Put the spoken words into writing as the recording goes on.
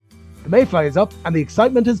The mayfly is up and the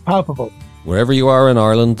excitement is palpable. Wherever you are in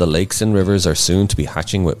Ireland, the lakes and rivers are soon to be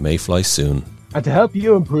hatching with mayfly soon. And to help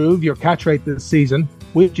you improve your catch rate this season,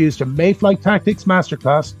 we've introduced a Mayfly Tactics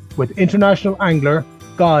Masterclass with international angler,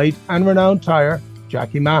 guide and renowned tyer,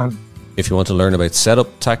 Jackie Mahan. If you want to learn about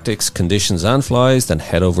setup, tactics, conditions and flies, then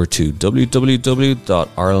head over to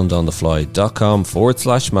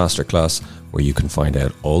www.irelandonthefly.com/masterclass, where you can find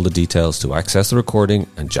out all the details to access the recording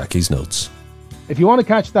and Jackie's notes. If you want to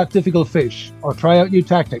catch that difficult fish or try out new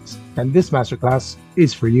tactics, then this masterclass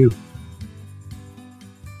is for you.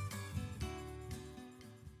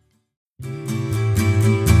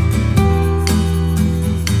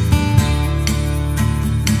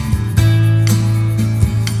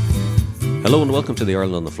 Hello and welcome to the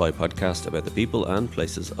Ireland on the Fly podcast about the people and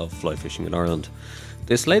places of fly fishing in Ireland.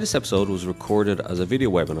 This latest episode was recorded as a video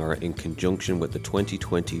webinar in conjunction with the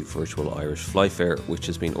 2020 Virtual Irish Fly Fair, which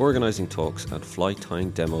has been organising talks and fly tying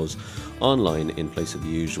demos online in place of the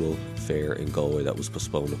usual fair in Galway that was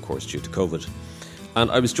postponed, of course, due to COVID.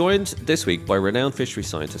 And I was joined this week by renowned fishery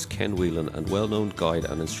scientist Ken Whelan and well-known guide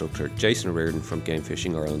and instructor Jason Reardon from Game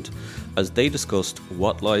Fishing Ireland as they discussed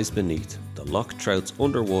what lies beneath the loch trout's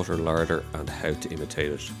underwater larder and how to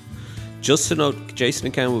imitate it. Just to note, Jason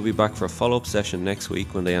and Ken will be back for a follow-up session next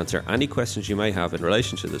week when they answer any questions you may have in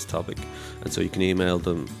relation to this topic, and so you can email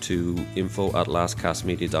them to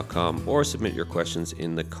info@lastcastmedia.com or submit your questions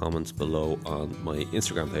in the comments below on my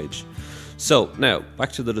Instagram page. So now,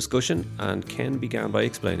 back to the discussion, and Ken began by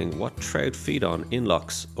explaining what trout feed on in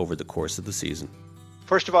lochs over the course of the season.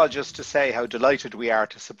 First of all, just to say how delighted we are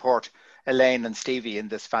to support Elaine and Stevie in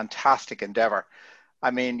this fantastic endeavour. I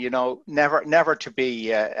mean, you know, never to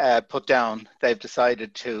be put down. They've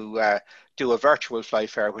decided to do a virtual fly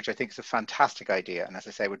fair, which I think is a fantastic idea. And as I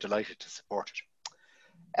say, we're delighted to support it.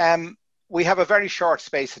 We have a very short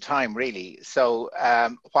space of time, really. So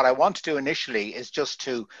what I want to do initially is just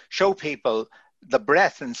to show people the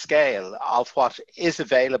breadth and scale of what is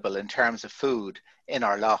available in terms of food in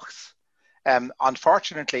our lochs.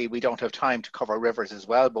 Unfortunately, we don't have time to cover rivers as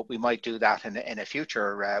well, but we might do that in a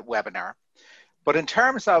future webinar. But in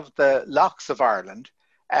terms of the lochs of Ireland,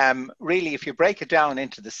 really, if you break it down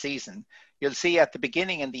into the season, you'll see at the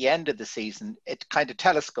beginning and the end of the season, it kind of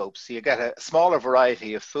telescopes. So you get a smaller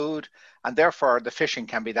variety of food, and therefore the fishing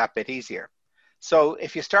can be that bit easier. So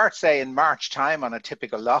if you start, say, in March time on a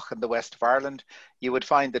typical loch in the west of Ireland, you would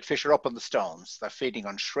find that fish are up on the stones. They're feeding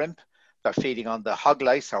on shrimp, they're feeding on the hog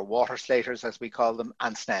lice, or water slaters as we call them,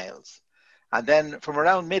 and snails. And then from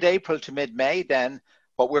around mid-April to mid-May, then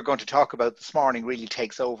what we're going to talk about this morning really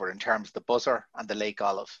takes over in terms of the buzzer and the lake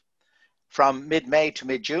olive. From mid-May to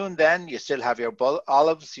mid-June, then you still have your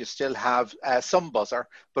olives, you still have some buzzer,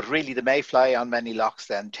 but really the mayfly on many lochs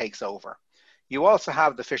then takes over. You also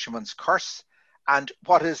have the fisherman's curse, and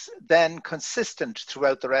what is then consistent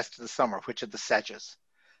throughout the rest of the summer, which are the sedges.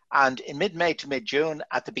 And in mid-May to mid-June,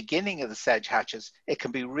 at the beginning of the sedge hatches, it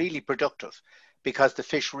can be really productive because the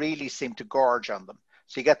fish really seem to gorge on them.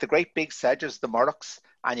 So you get the great big sedges, the murrocks,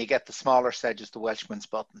 and you get the smaller sedges, the Welshman's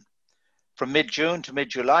button. From mid-June to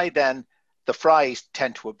mid-July, then, the fries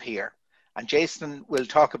tend to appear. And Jason will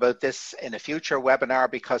talk about this in a future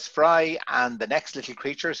webinar because fry and the next little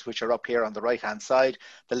creatures, which are up here on the right-hand side,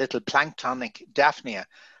 the little planktonic Daphnia,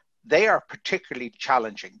 they are particularly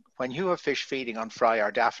challenging. When you have fish feeding on fry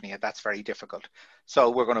or Daphnia, that's very difficult. So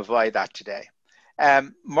we're going to avoid that today.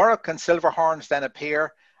 Murrock and silverhorns then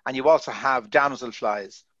appear, and you also have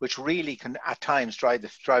damselflies, which really can at times drive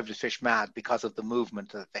the fish mad because of the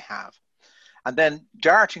movement that they have. And then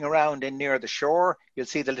darting around in near the shore, you'll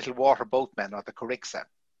see the little water boatmen or the corixa.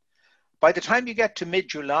 By the time you get to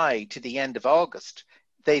mid-July to the end of August,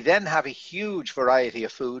 they then have a huge variety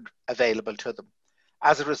of food available to them.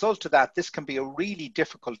 As a result of that, this can be a really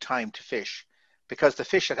difficult time to fish because the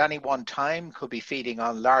fish at any one time could be feeding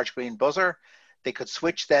on large green buzzer. They could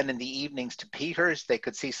switch then in the evenings to peaters. They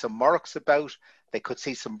could see some murrocks about. They could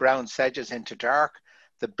see some brown sedges into dark.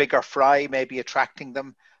 The bigger fry may be attracting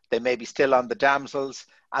them. They may be still on the damsels,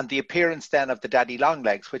 and the appearance then of the daddy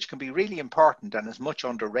longlegs, which can be really important and is much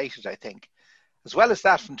underrated, I think. As well as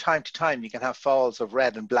that, from time to time, you can have falls of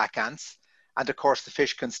red and black ants, and of course the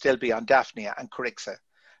fish can still be on Daphnia and corixa.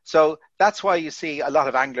 So that's why you see a lot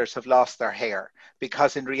of anglers have lost their hair,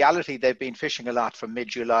 because in reality they've been fishing a lot from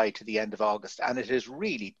mid-July to the end of August, and it is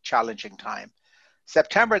really challenging time.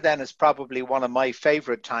 September then is probably one of my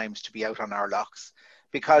favourite times to be out on our lochs,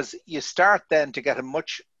 because you start then to get a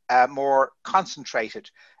much more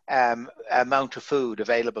concentrated amount of food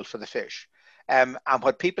available for the fish. And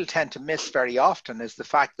what people tend to miss very often is the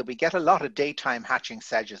fact that we get a lot of daytime hatching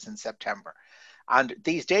sedges in September. And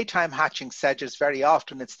these daytime hatching sedges, very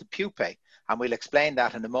often it's the pupae, and we'll explain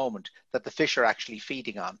that in a moment, that the fish are actually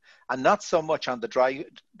feeding on, and not so much on the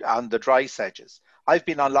dry sedges. I've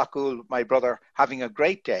been on Lough Gould with my brother having a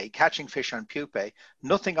great day, catching fish on pupae,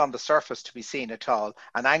 nothing on the surface to be seen at all,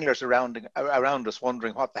 and anglers around us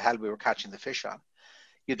wondering what the hell we were catching the fish on.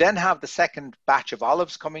 You then have the second batch of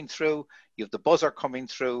olives coming through, you have the buzzer coming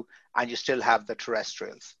through, and you still have the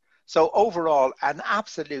terrestrials. So overall, an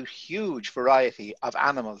absolute huge variety of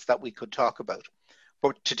animals that we could talk about.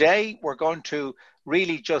 But today we're going to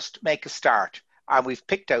really just make a start. And we've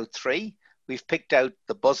picked out three. We've picked out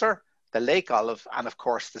the buzzer, the lake olive, and of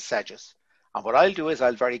course the sedges. And what I'll do is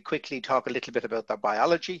I'll very quickly talk a little bit about their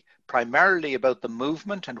biology, primarily about the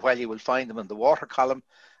movement and where you will find them in the water column.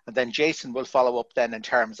 And then Jason will follow up then in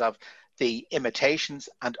terms of the imitations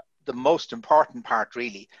and the most important part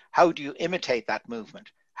really, how do you imitate that movement?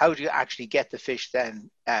 How do you actually get the fish then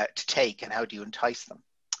to take, and how do you entice them?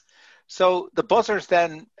 So the buzzers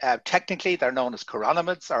then, technically they're known as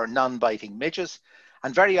chironomids or non-biting midges,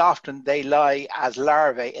 and very often they lie as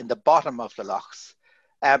larvae in the bottom of the lochs.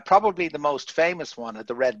 Probably the most famous one are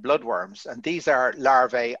the red bloodworms, and these are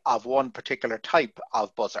larvae of one particular type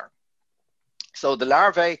of buzzer. So the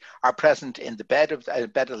larvae are present in the bed of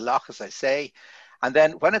the loch, as I say, and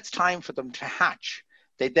then when it's time for them to hatch,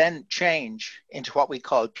 they then change into what we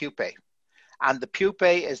call pupae. And the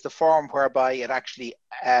pupae is the form whereby it actually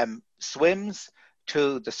swims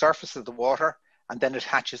to the surface of the water and then it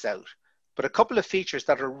hatches out. But a couple of features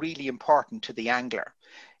that are really important to the angler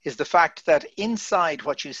is the fact that inside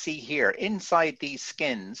what you see here, inside these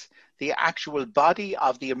skins, the actual body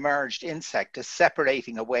of the emerged insect is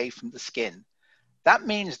separating away from the skin. That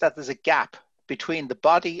means that there's a gap between the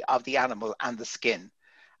body of the animal and the skin.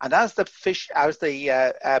 And as the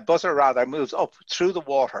buzzer moves up through the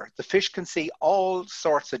water, the fish can see all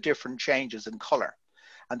sorts of different changes in color.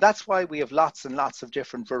 And that's why we have lots and lots of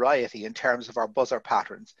different variety in terms of our buzzer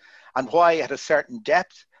patterns, and why at a certain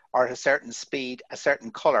depth or at a certain speed, a certain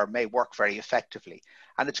color may work very effectively.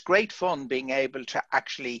 And it's great fun being able to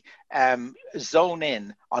actually zone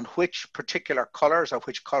in on which particular colors or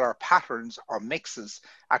which color patterns or mixes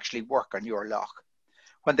actually work on your loch.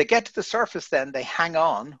 When they get to the surface, then they hang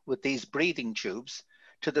on with these breathing tubes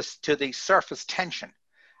to the surface tension.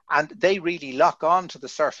 And they really lock on to the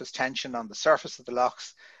surface tension on the surface of the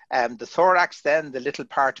lochs. The thorax then, the little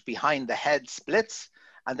part behind the head, splits.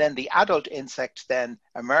 And then the adult insect then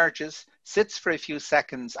emerges, sits for a few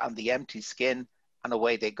seconds on the empty skin, and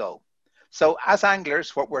away they go. So as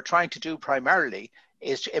anglers, what we're trying to do primarily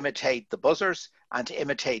is to imitate the buzzers and to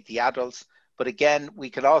imitate the adults. But again,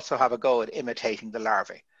 we can also have a go at imitating the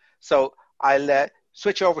larvae. So I'll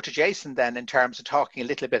switch over to Jason then in terms of talking a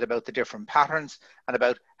little bit about the different patterns and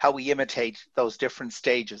about how we imitate those different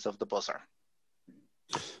stages of the buzzer.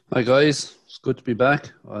 Hi guys, it's good to be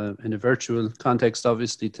back in a virtual context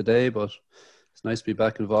obviously today, but it's nice to be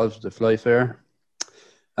back involved with the Fly Fair.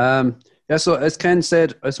 So as Ken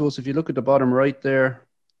said, I suppose if you look at the bottom right there,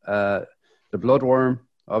 the bloodworm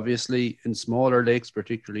obviously in smaller lakes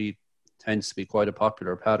particularly tends to be quite a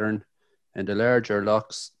popular pattern, and the larger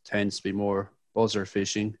lochs tends to be more buzzer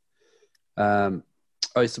fishing.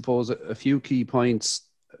 I suppose a few key points.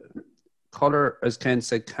 Color, as Ken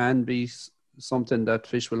said, can be something that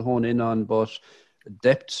fish will hone in on, but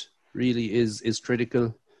depth really is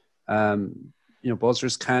critical.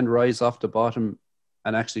 Buzzers can rise off the bottom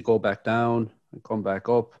and actually go back down and come back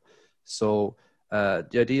up. So the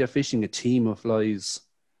idea of fishing a team of flies,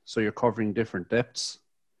 so you're covering different depths.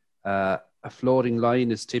 A floating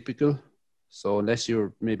line is typical. So unless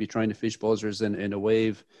you're maybe trying to fish buzzers in a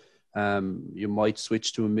wave, you might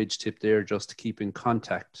switch to a midge tip there just to keep in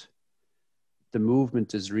contact. The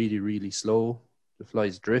movement is really, really slow. The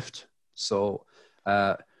flies drift. So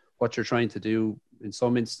what you're trying to do, in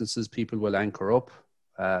some instances, people will anchor up.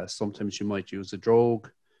 Sometimes you might use a drogue,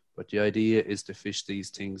 but the idea is to fish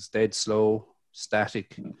these things dead slow,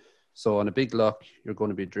 static. So on a big loch, you're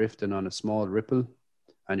going to be drifting on a small ripple,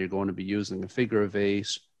 and you're going to be using a figure of 8,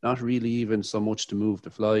 not really even so much to move the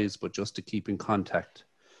flies, but just to keep in contact.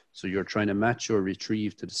 So you're trying to match your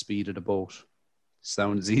retrieve to the speed of the boat.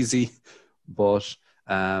 Sounds easy, but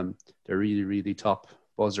they're really, really top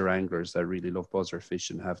buzzer anglers that really love buzzer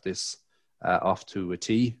fishing have this off to a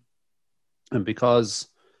T. And because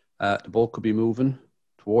the boat could be moving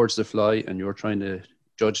towards the fly and you're trying to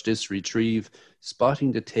judge this retrieve,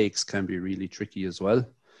 spotting the takes can be really tricky as well.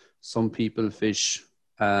 Some people fish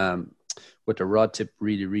with the rod tip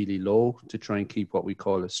really, really low to try and keep what we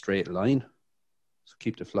call a straight line. So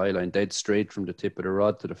keep the fly line dead straight from the tip of the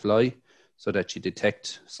rod to the fly so that you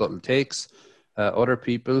detect subtle takes. Other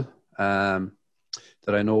people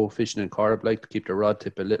that I know fishing in Corrib like to keep the rod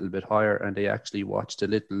tip a little bit higher, and they actually watch the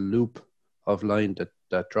little loop of line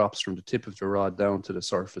that drops from the tip of the rod down to the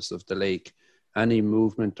surface of the lake. Any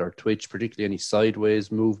movement or twitch, particularly any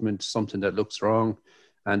sideways movement, something that looks wrong,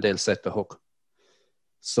 and they'll set the hook.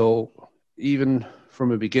 So even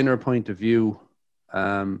from a beginner point of view,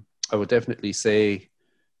 I would definitely say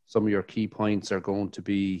some of your key points are going to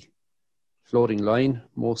be floating line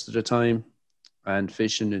most of the time and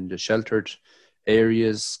fishing in the sheltered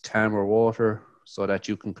areas, calmer water, so that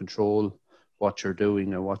you can control what you're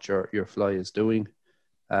doing and what your fly is doing.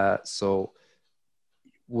 So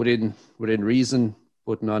within reason,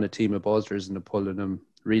 putting on a team of buzzers and pulling them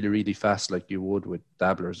really, really fast like you would with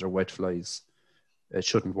dabblers or wet flies, it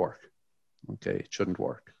shouldn't work. Okay, it shouldn't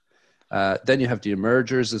work. Then you have the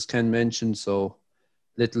emergers, as Ken mentioned, so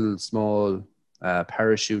little small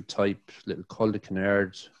parachute type, little cul de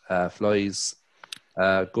canard flies,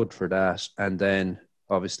 good for that. And then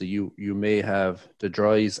obviously you may have the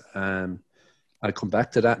dries. I'll come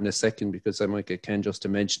back to that in a second because I might get Ken just to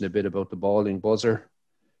mention a bit about the balling buzzer.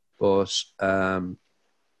 But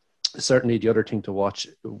certainly the other thing to watch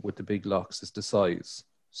with the big locks is the size.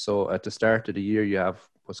 So at the start of the year, you have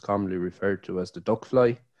what's commonly referred to as the duck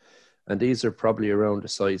fly. And these are probably around the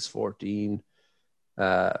size 14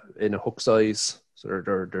 in a hook size. So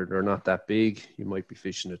they're not that big. You might be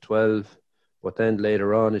fishing a 12. But then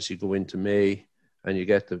later on, as you go into May and you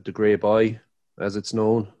get the grey bye, as it's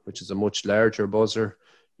known, which is a much larger buzzer,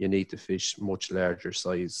 you need to fish much larger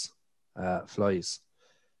size flies.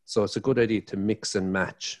 So it's a good idea to mix and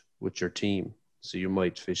match with your team. So you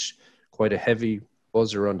might fish quite a heavy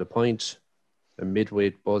buzzer on the point, a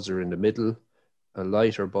midweight buzzer in the middle, a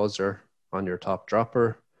lighter buzzer on your top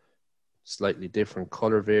dropper, slightly different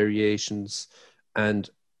color variations. And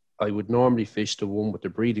I would normally fish the one with the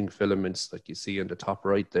breeding filaments like you see on the top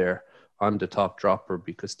right there on the top dropper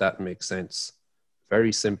because that makes sense.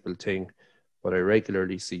 Very simple thing, but I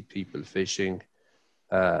regularly see people fishing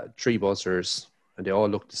 3 buzzers and they all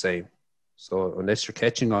look the same. So unless you're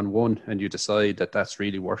catching on one and you decide that that's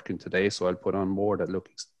really working today, so I'll put on more that look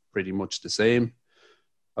pretty much the same,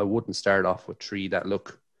 I wouldn't start off with 3 that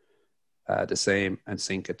look the same and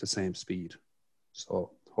sink at the same speed.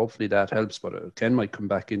 So hopefully that helps, but Ken might come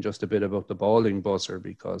back in just a bit about the balling buzzer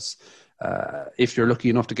because if you're lucky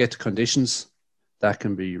enough to get to conditions, that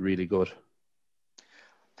can be really good.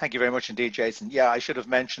 Thank you very much indeed, Jason. Yeah, I should have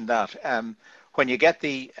mentioned that. When you get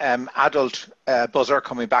the adult buzzer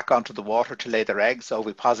coming back onto the water to lay their eggs,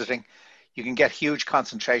 ovipositing, you can get huge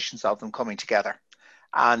concentrations of them coming together.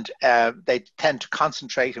 And they tend to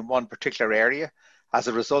concentrate in one particular area. As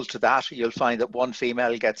a result of that, you'll find that one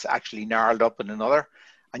female gets actually gnarled up in another,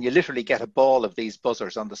 and you literally get a ball of these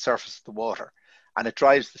buzzers on the surface of the water, and it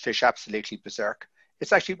drives the fish absolutely berserk.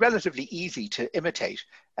 It's actually relatively easy to imitate.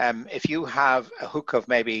 If you have a hook of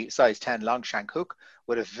maybe size 10 long shank hook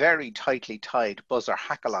with a very tightly tied buzzer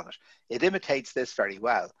hackle on it, it imitates this very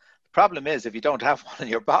well. The problem is if you don't have one in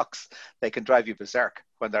your box, they can drive you berserk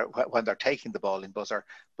when they're taking the balling buzzer,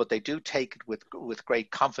 but they do take it with great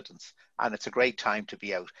confidence, and it's a great time to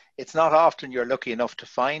be out. It's not often you're lucky enough to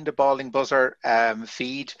find a balling buzzer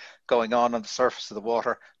feed going on the surface of the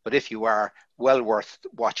water, but if you are, well worth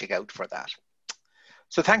watching out for that.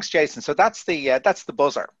 So thanks, Jason. So that's the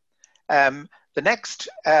buzzer. The next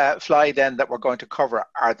fly then that we're going to cover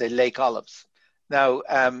are the lake olives. Now,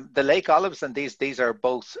 the lake olives, and these are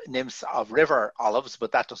both nymphs of river olives,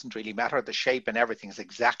 but that doesn't really matter. The shape and everything is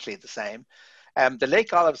exactly the same. The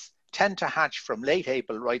lake olives tend to hatch from late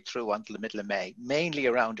April right through until the middle of May, mainly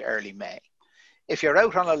around early May. If you're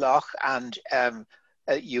out on a loch and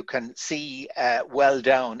you can see well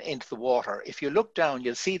down into the water, if you look down,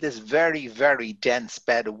 you'll see this very, very dense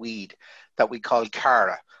bed of weed that we call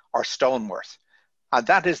Cara or Stoneworth. And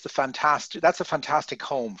that's a fantastic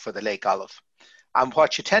home for the lake olive. And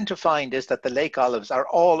what you tend to find is that the lake olives are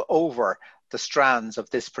all over the strands of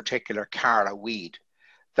this particular Cara weed.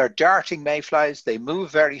 They're darting mayflies, they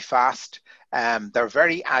move very fast, they're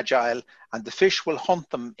very agile, and the fish will hunt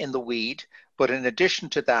them in the weed. But in addition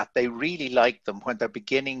to that, they really like them when they're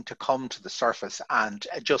beginning to come to the surface and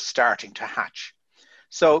just starting to hatch.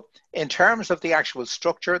 So in terms of the actual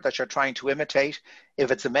structure that you're trying to imitate,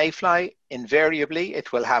 if it's a mayfly, invariably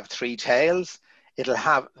it will have 3 tails. It'll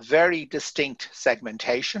have very distinct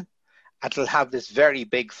segmentation. It'll have this very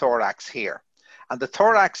big thorax here. And the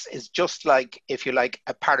thorax is just like, if you like,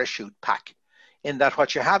 a parachute pack, in that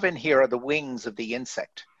what you have in here are the wings of the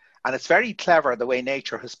insect. And it's very clever the way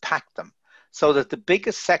nature has packed them, so that the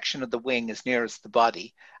biggest section of the wing is nearest the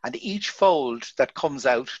body, and each fold that comes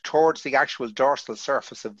out towards the actual dorsal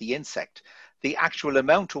surface of the insect, the actual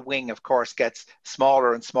amount of wing, of course, gets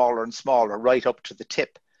smaller and smaller and smaller right up to the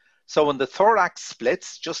tip. So when the thorax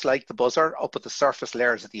splits, just like the buzzer up at the surface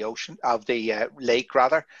layers of the ocean, of the lake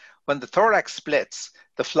rather, when the thorax splits,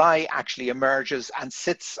 the fly actually emerges and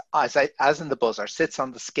sits, as in the buzzer, sits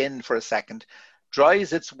on the skin for a second,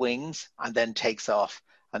 dries its wings, and then takes off.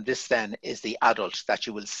 And this then is the adult that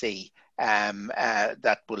you will see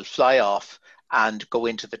that will fly off and go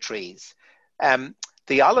into the trees.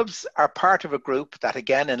 The olives are part of a group that,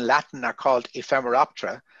 again, in Latin are called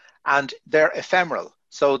Ephemeroptera, and they're ephemeral.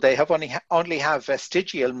 So they have only have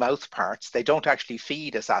vestigial mouth parts. They don't actually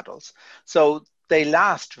feed as adults. So they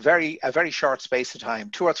last a very short space of time,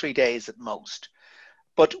 2 or 3 days at most.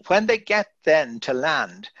 But when they get then to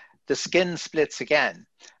land, the skin splits again,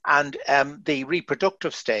 and the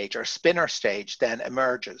reproductive stage or spinner stage then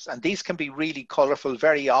emerges. And these can be really colorful,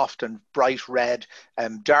 very often bright red,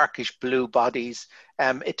 darkish blue bodies.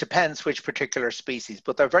 It depends which particular species,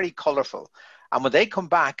 but they're very colorful. And when they come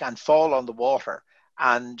back and fall on the water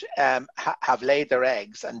and have laid their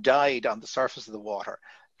eggs and died on the surface of the water,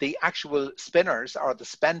 the actual spinners or the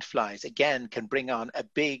spent flies, again, can bring on a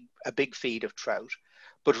big feed of trout.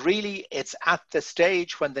 But really, it's at the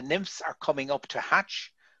stage when the nymphs are coming up to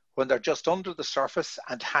hatch, when they're just under the surface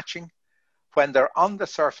and hatching, when they're on the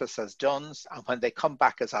surface as duns, and when they come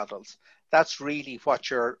back as adults. That's really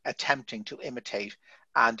what you're attempting to imitate.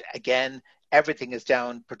 And again, everything is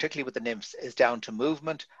down, particularly with the nymphs, is down to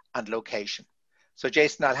movement and location. So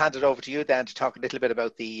Jason, I'll hand it over to you then to talk a little bit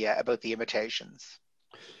about the imitations.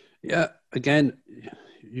 Yeah, again,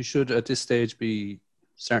 you should at this stage be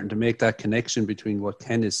starting to make that connection between what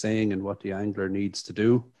Ken is saying and what the angler needs to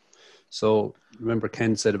do. So remember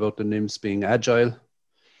Ken said about the nymphs being agile.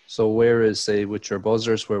 So whereas, say, with your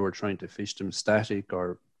buzzers where we're trying to fish them static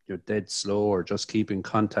or you're dead slow or just keep in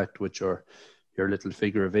contact with your little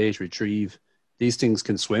figure of 8 retrieve, these things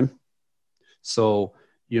can swim. So,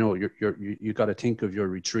 you know, you got to think of your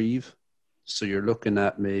retrieve. So you're looking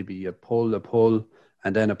at maybe a pull,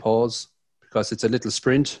 and then a pause, because it's a little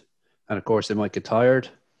sprint. And of course, they might get tired.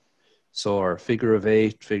 So, or figure of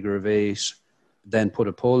 8, then put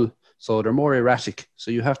a pull. So they're more erratic. So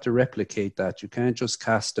you have to replicate that. You can't just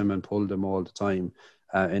cast them and pull them all the time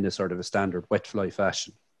in a sort of a standard wet fly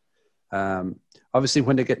fashion. Obviously,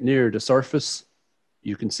 when they get near the surface,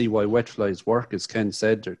 you can see why wet flies work. As Ken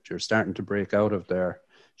said, they're starting to break out of their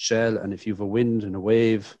shell. And if you have a wind and a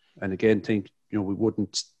wave, and again, think, you know, we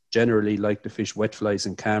wouldn't generally like to fish wet flies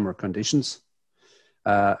in calmer conditions.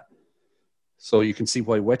 So you can see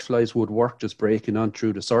why wet flies would work, just breaking on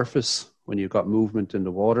through the surface when you've got movement in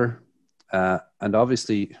the water. And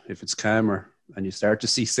obviously, if it's calmer and you start to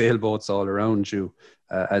see sailboats all around you,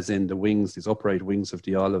 as in the wings, these upright wings of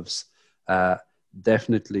the olives,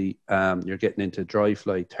 definitely you're getting into dry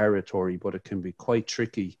fly territory, but it can be quite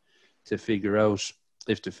tricky to figure out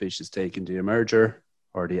if the fish is taking the emerger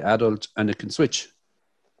or the adult, and it can switch.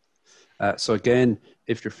 So again,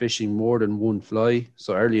 if you're fishing more than one fly,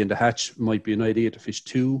 so early in the hatch might be an idea to fish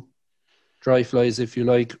 2 dry flies, if you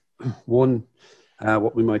like. One,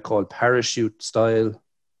 what we might call parachute style.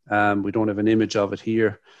 We don't have an image of it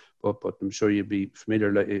here, but I'm sure you'd be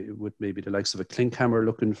familiar with maybe the likes of a clinkhammer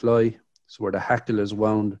looking fly. So where the hackle is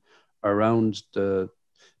wound around the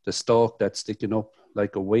stalk that's sticking up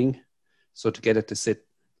like a wing. So to get it to sit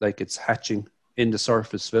like it's hatching in the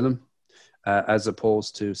surface film. As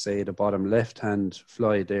opposed to, say, the bottom left-hand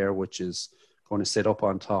fly there, which is going to sit up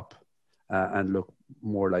on top and look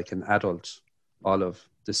more like an adult olive.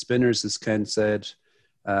 The spinners, as Ken said,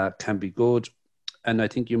 can be good. And I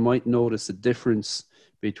think you might notice a difference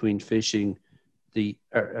between fishing the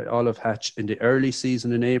olive hatch in the early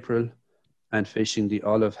season in April and fishing the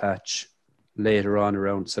olive hatch later on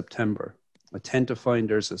around September. I tend to find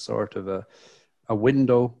there's a sort of a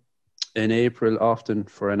window in April, often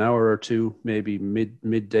for an hour or two, maybe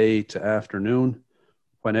midday to afternoon,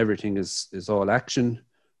 when everything is all action.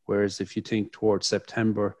 Whereas if you think towards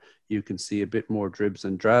September, you can see a bit more dribs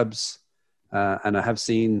and drabs. And I have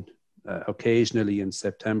seen occasionally in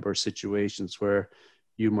September situations where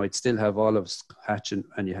you might still have olives hatching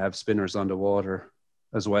and you have spinners on the water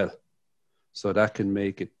as well. So that can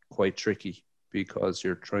make it quite tricky because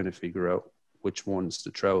you're trying to figure out which ones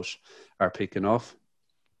the trout are picking off.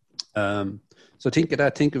 So think of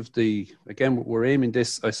that. Think of again, we're aiming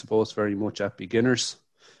this, I suppose, very much at beginners.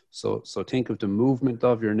 So think of the movement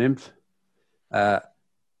of your nymph.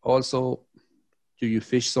 Also, do you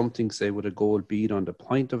fish something, say, with a gold bead on the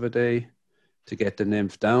point of a day to get the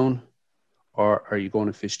nymph down? Or are you going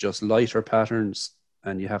to fish just lighter patterns?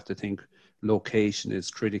 And you have to think location is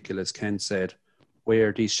critical, as Ken said,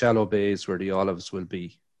 where these shallow bays where the olives will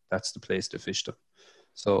be. that's the place to fish them.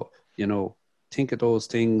 So, think of those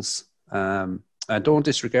things, and don't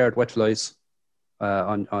disregard wet flies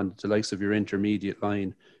on the likes of your intermediate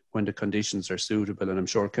line when the conditions are suitable. And I'm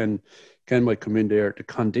sure Ken might come in there. The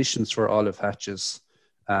conditions for olive hatches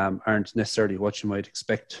aren't necessarily what you might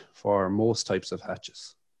expect for most types of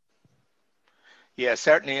hatches. Yeah,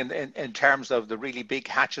 certainly in terms of the really big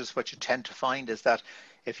hatches, what you tend to find is that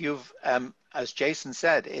if you've, as Jason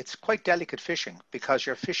said, it's quite delicate fishing because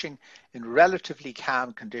you're fishing in relatively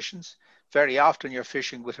calm conditions. Very often you're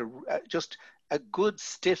fishing with just a good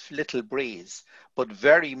stiff little breeze, but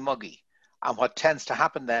very muggy. And what tends to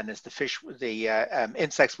happen then is the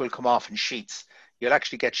insects will come off in sheets. You'll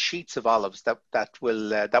actually get sheets of olives that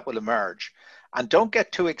will emerge. And don't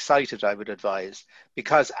get too excited, I would advise,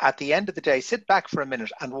 because at the end of the day, sit back for a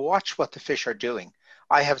minute and watch what the fish are doing.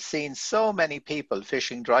 I have seen so many people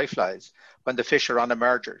fishing dry flies when the fish are on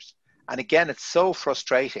emergers. And again, it's so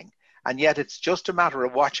frustrating. And yet it's just a matter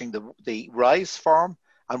of watching the rise form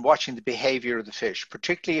and watching the behavior of the fish,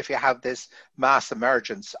 particularly if you have this mass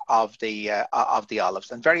emergence of the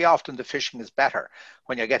olives. And very often the fishing is better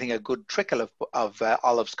when you're getting a good trickle of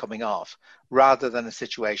olives coming off, rather than a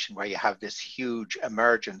situation where you have this huge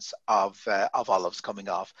emergence of olives coming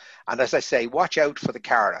off. And as I say, watch out for the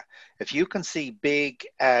Cara. If you can see big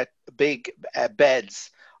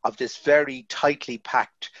beds of this very tightly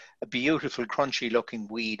packed, beautiful, crunchy looking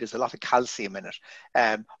weed, there's a lot of calcium in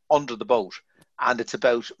it under the boat. And it's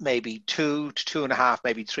about maybe 2 to 2.5,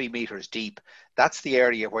 maybe 3 meters deep. That's the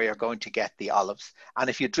area where you're going to get the olives. And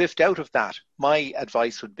if you drift out of that, my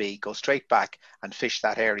advice would be go straight back and fish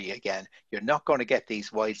that area again. You're not going to get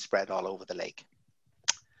these widespread all over the lake.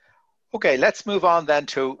 Okay, let's move on then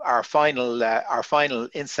to our final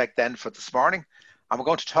insect then for this morning. And we're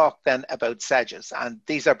going to talk then about sedges. And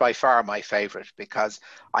these are by far my favorite because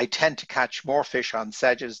I tend to catch more fish on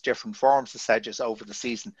sedges, different forms of sedges over the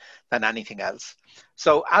season than anything else.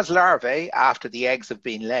 So as larvae, after the eggs have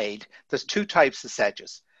been laid, there's 2 types of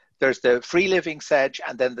sedges. There's the free-living sedge,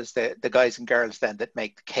 and then there's the guys and girls then that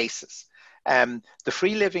make the cases. The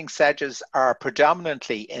free-living sedges are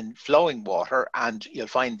predominantly in flowing water, and you'll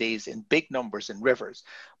find these in big numbers in rivers.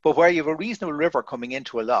 But where you have a reasonable river coming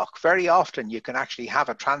into a loch, very often you can actually have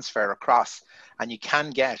a transfer across, and you can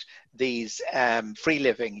get these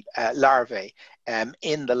free-living larvae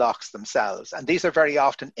in the lochs themselves. And these are very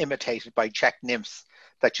often imitated by check nymphs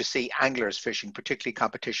that you see anglers fishing, particularly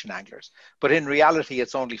competition anglers. But in reality,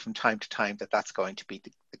 it's only from time to time that that's going to be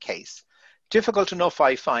the case. Difficult enough,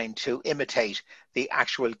 I find, to imitate the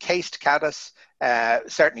actual cased caddis.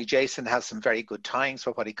 Certainly Jason has some very good times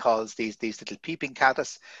for what he calls these little peeping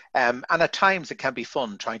caddis. And at times it can be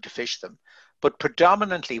fun trying to fish them. But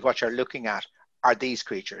predominantly what you're looking at are these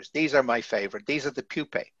creatures. These are my favorite. These are the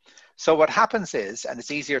pupae. So what happens is, and it's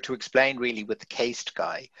easier to explain really with the cased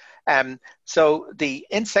guy. So the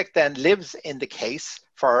insect then lives in the case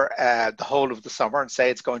for the whole of the summer, and say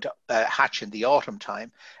it's going to hatch in the autumn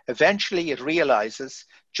time. Eventually it realizes,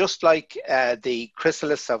 just like the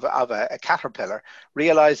chrysalis of a caterpillar,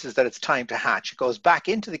 realizes that it's time to hatch. It goes back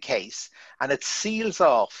into the case and it seals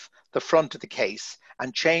off the front of the case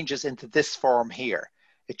and changes into this form here.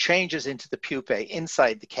 It changes into the pupae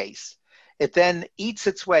inside the case. It then eats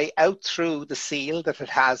its way out through the seal that it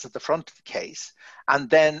has at the front of the case and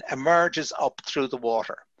then emerges up through the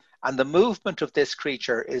water. And the movement of this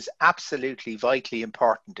creature is absolutely vitally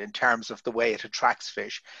important in terms of the way it attracts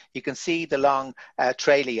fish. You can see the long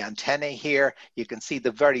traily antennae here. You can see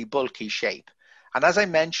the very bulky shape. And as I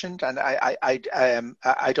mentioned, and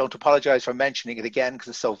I don't apologize for mentioning it again because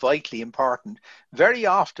it's so vitally important, very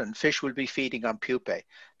often fish will be feeding on pupae.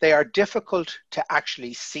 They are difficult to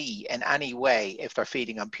actually see in any way if they're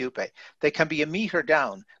feeding on pupae. They can be a meter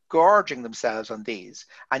down, gorging themselves on these.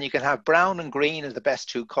 And you can have brown and green as the best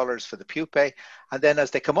 2 colors for the pupae. And then as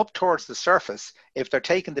they come up towards the surface, if they're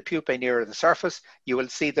taking the pupae nearer the surface, you will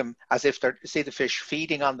see them as if see the fish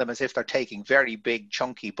feeding on them as if they're taking very big,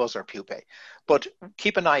 chunky buzzer pupae. But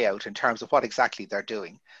keep an eye out in terms of what exactly they're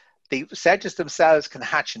doing. The sedges themselves can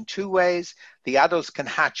hatch in 2 ways. The adults can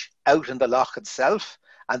hatch out in the loch itself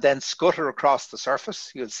and then scutter across the surface.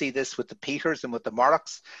 You'll see this with the peters and with the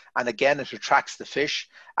morlocks. And again, it attracts the fish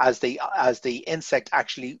as the insect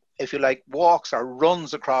actually, if you like, walks or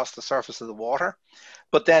runs across the surface of the water.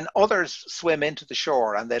 But then others swim into the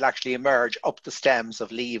shore and they'll actually emerge up the stems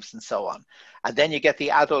of leaves and so on. And then you get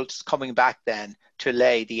the adults coming back then to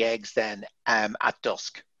lay the eggs then at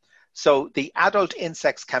dusk. So the adult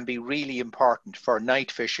insects can be really important for night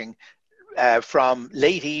fishing from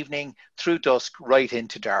late evening through dusk right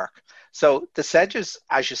into dark. So the sedges,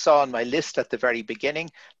 as you saw on my list at the very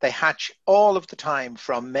beginning, they hatch all of the time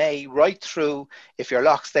from May right through, if your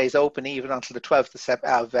loch stays open even until the 12th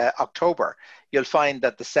of October, you'll find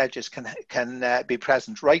that the sedges can be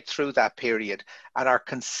present right through that period and are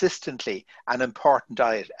consistently an important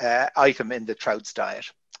item in the trout's diet.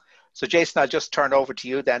 So Jason, I'll just turn over to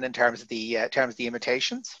you then in terms of the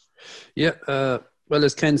imitations. Yeah, well,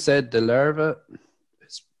 as Ken said, the larva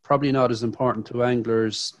is probably not as important to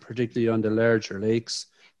anglers, particularly on the larger lakes.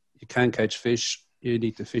 You can catch fish. You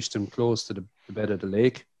need to fish them close to the bed of the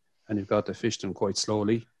lake, and you've got to fish them quite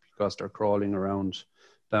slowly because they're crawling around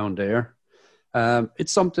down there.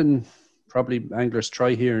 It's something probably anglers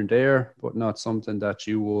try here and there, but not something that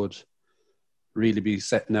you would really be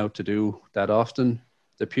setting out to do that often.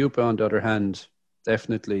 The pupa, on the other hand,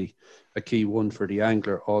 definitely a key one for the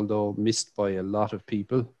angler, although missed by a lot of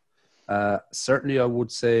people. Certainly, I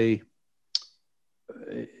would say,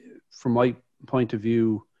 from my point of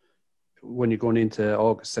view, when you're going into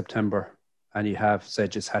August, September, and you have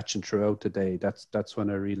sedges hatching throughout the day, that's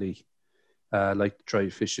when I really like to try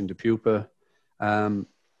fishing the pupa.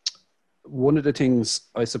 One of the things,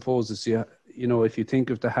 I suppose, is, you know, if you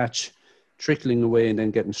think of the hatch trickling away and then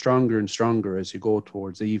getting stronger and stronger as you go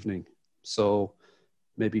towards evening. So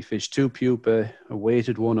maybe fish 2 pupa, a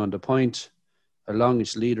weighted one on the point, a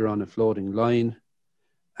longish leader on a floating line.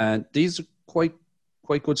 And these are quite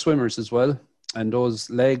good swimmers as well. And those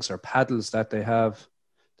legs or paddles that they have,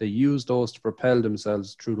 they use those to propel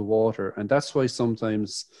themselves through the water. And that's why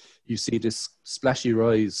sometimes you see this splashy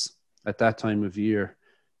rise at that time of year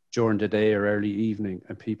during the day or early evening.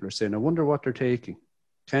 And people are saying, I wonder what they're taking.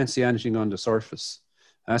 Can't see anything on the surface.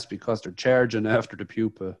 That's because they're charging after the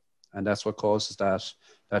pupa, and that's what causes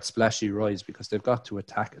that splashy rise, because they've got to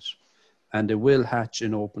attack it. And they will hatch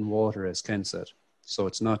in open water, as Ken said. So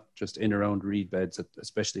it's not just in around reed beds,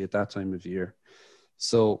 especially at that time of year.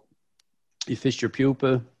 So you fish your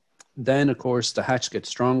pupa, then of course the hatch gets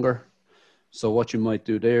stronger. So what you might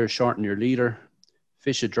do there is shorten your leader,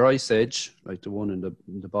 fish a dry sedge, like the one in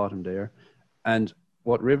the bottom there. And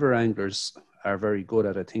what river anglers are very good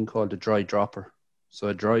at a thing called a dry dropper. So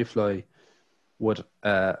a dry fly with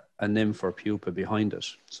a nymph or pupa behind it.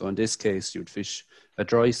 So in this case, you'd fish a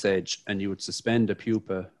dry sedge and you would suspend a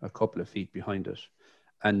pupa a couple of feet behind it.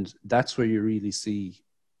 And that's where you really see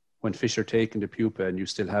when fish are taking the pupa and you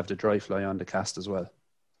still have the dry fly on the cast as well.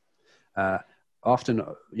 Often,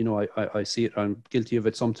 you know, I see it, I'm guilty of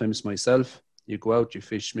it sometimes myself. You go out, you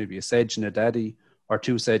fish maybe a sedge and a daddy or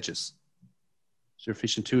 2 sedges. So you're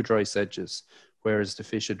fishing 2 dry sedges, whereas to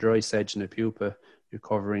fish a dry sedge and a pupa, you're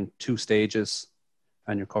covering 2 stages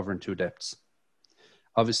and you're covering 2 depths.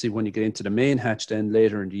 Obviously, when you get into the main hatch then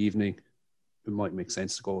later in the evening, it might make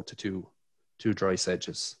sense to go to two dry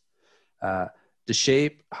sedges. The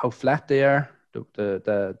shape, how flat they are,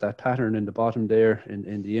 that pattern in the bottom there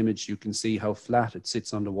in the image, you can see how flat it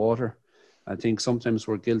sits on the water. I think sometimes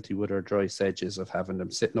we're guilty with our dry sedges of having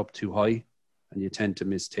them sitting up too high, and you tend to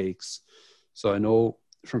miss takes. So I know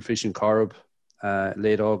from fishing Corrib,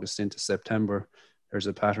 late August into September, there's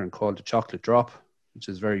a pattern called the chocolate drop, which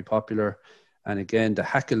is very popular. And again, the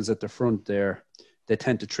hackles at the front there, they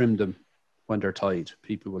tend to trim them when they're tied.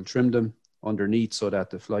 People will trim them underneath so that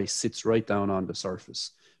the fly sits right down on the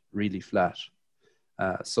surface, really flat.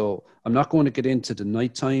 So I'm not going to get into the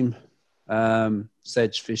nighttime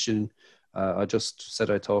sedge fishing. I just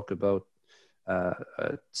said I talk about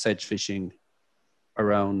sedge fishing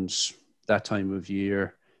around that time of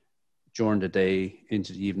year, during the day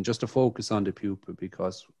into the evening, just to focus on the pupa,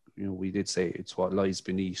 because, you know, we did say it's what lies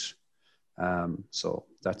beneath. So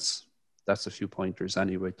that's a few pointers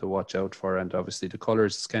anyway to watch out for. And obviously the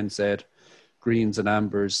colours, as Ken said, greens and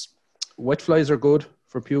ambers. Wet flies are good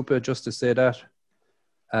for pupa, just to say that.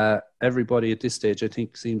 Everybody at this stage, I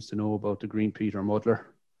think, seems to know about the green Peter muddler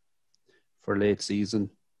for late season.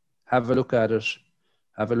 Have a look at it.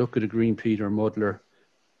 Have a look at the green Peter muddler.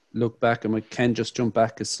 Look back, and we can just jump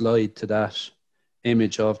back a slide to that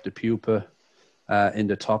image of the pupa in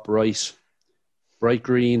the top right. Bright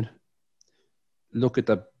green. Look at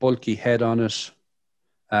the bulky head on it.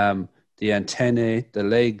 The antennae, the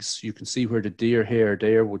legs, you can see where the deer hair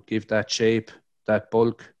there would give that shape, that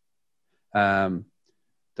bulk. The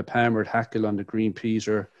palmered hackle on the green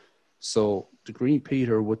Peter. So the green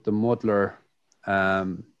Peter with the muddler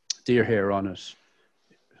deer hair on it.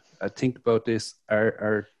 I think about this,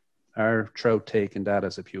 are trout taking that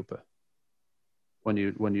as a pupa? When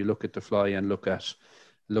you look at the fly and look at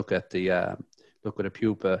a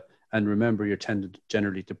pupa, and remember, you're tended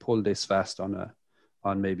generally to pull this fast on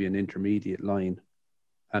maybe an intermediate line,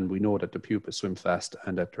 and we know that the pupa swim fast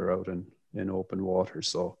and that they're out in open water.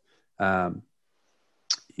 So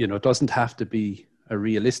It doesn't have to be a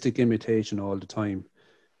realistic imitation all the time.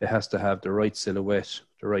 It has to have the right silhouette,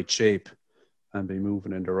 the right shape, and be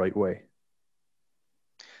moving in the right way.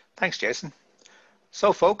 Thanks, Jason.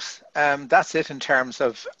 So, folks, that's it in terms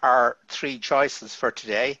of our 3 choices for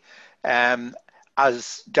today.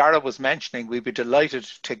 As Dara was mentioning, we'd be delighted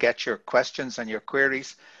to get your questions and your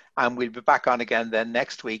queries, and we'll be back on again then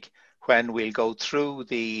next week when we'll go through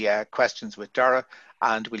the questions with Dara,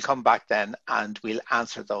 and we'll come back then and we'll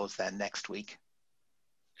answer those then next week.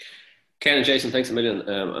 Ken and Jason, thanks a million.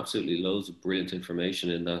 Absolutely loads of brilliant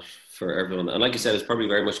information in that for everyone. And like you said, it's probably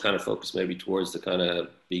very much kind of focused maybe towards the kind of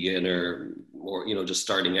beginner or, just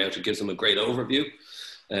starting out. It gives them a great overview.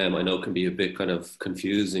 I know it can be a bit kind of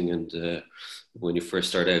confusing, and when you first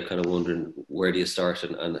start out kind of wondering where do you start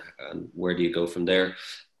and where do you go from there.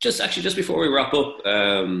 Just before we wrap up,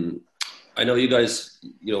 I know you guys,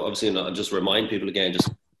 obviously I'll just remind people again,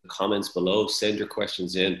 just comments below, send your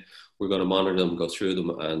questions in. We're going to monitor them, go through them,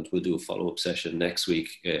 and we'll do a follow-up session next week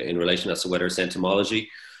in relation as to whether it's entomology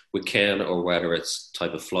with Ken or whether it's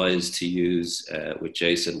type of flies to use with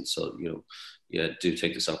Jason. So, do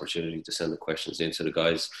take this opportunity to send the questions in to the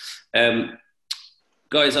guys.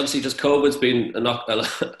 Guys, obviously just COVID's been a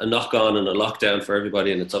knock-on and a lockdown for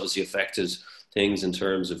everybody, and it's obviously affected things in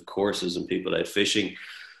terms of courses and people out fishing.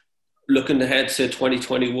 Looking ahead to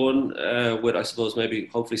 2021, with, I suppose, maybe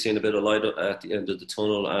hopefully seeing a bit of light at the end of the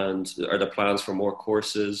tunnel, and are there plans for more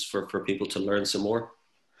courses for people to learn some more?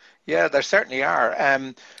 Yeah, there certainly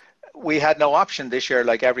are. We had no option this year,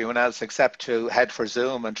 like everyone else, except to head for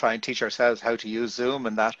Zoom and try and teach ourselves how to use Zoom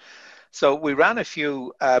and that. So we ran a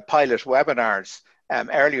few pilot webinars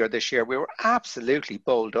earlier this year. We were absolutely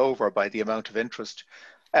bowled over by the amount of interest.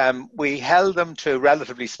 We held them to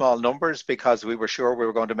relatively small numbers because we were sure we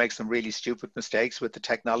were going to make some really stupid mistakes with the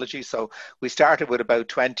technology. So we started with about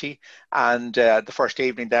 20, and the first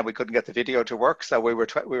evening then we couldn't get the video to work. So we were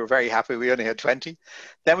very happy we only had 20.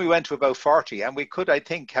 Then we went to about 40, and we could, I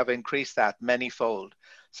think, have increased that many-fold.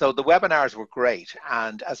 So the webinars were great,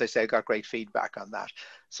 and as I say, got great feedback on that.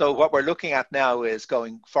 So what we're looking at now is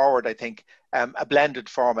going forward, I think, a blended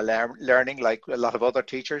form of learning, like a lot of other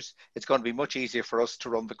teachers. It's going to be much easier for us to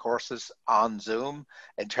run the courses on Zoom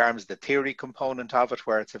in terms of the theory component of it,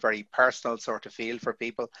 where it's a very personal sort of feel for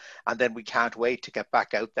people. And then we can't wait to get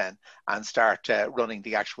back out then and start running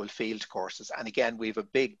the actual field courses. And again, we have a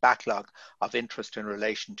big backlog of interest in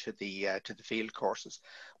relation to the field courses.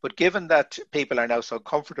 But given that people are now so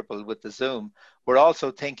comfortable with the Zoom, we're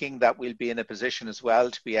also thinking that we'll be in a position as well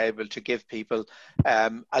to be able to give people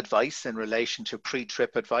advice in relation to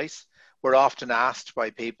pre-trip advice. We're often asked by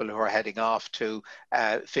people who are heading off to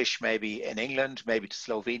fish maybe in England, maybe to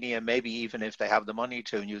Slovenia, maybe even if they have the money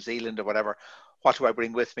to New Zealand or whatever, what do I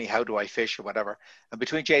bring with me? How do I fish or whatever? And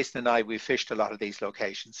between Jason and I, we've fished a lot of these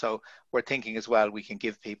locations. So we're thinking as well, we can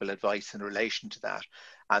give people advice in relation to that.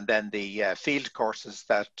 And then the field courses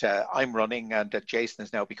that I'm running and that Jason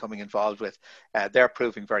is now becoming involved with, they're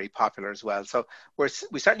proving very popular as well. So we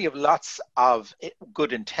certainly have lots of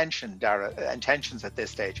good intentions at this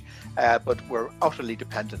stage, but we're utterly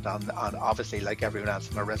dependent on obviously, like everyone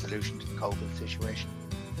else, on a resolution to the COVID situation.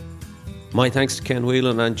 My thanks to Ken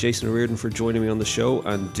Whelan and Jason Reardon for joining me on the show,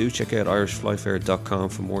 and do check out irishflyfair.com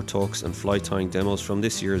for more talks and fly tying demos from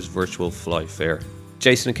this year's virtual fly fair.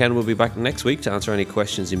 Jason and Ken will be back next week to answer any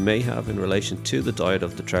questions you may have in relation to the diet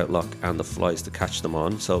of the trout loch and the flies to catch them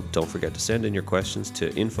on, so don't forget to send in your questions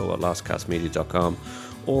to info@lastcastmedia.com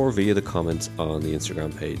or via the comments on the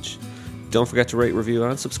Instagram page. Don't forget to rate, review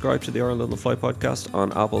and subscribe to the Ireland on the Fly podcast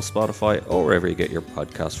on Apple, Spotify or wherever you get your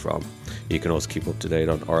podcast from. You can also keep up to date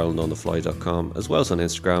on IrelandOnTheFly.com as well as on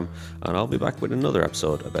Instagram, and I'll be back with another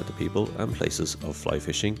episode about the people and places of fly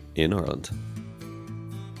fishing in Ireland.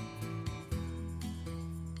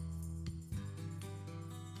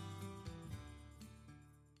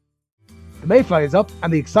 The mayfly is up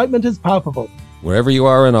and the excitement is palpable. Wherever you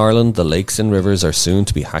are in Ireland, the lakes and rivers are soon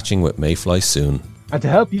to be hatching with mayfly soon. And to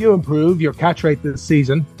help you improve your catch rate this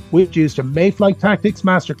season, we've used a Mayfly Tactics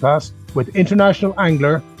Masterclass with international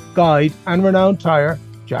angler, guide and renowned tyer,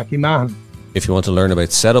 Jackie Mahan. If you want to learn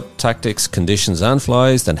about setup, tactics, conditions and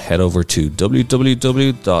flies, then head over to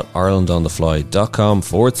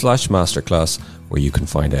www.irelandonthefly.com/masterclass, where you can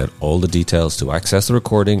find out all the details to access the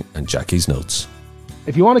recording and Jackie's notes.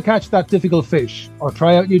 If you want to catch that difficult fish or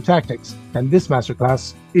try out new tactics, then this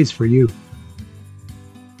masterclass is for you.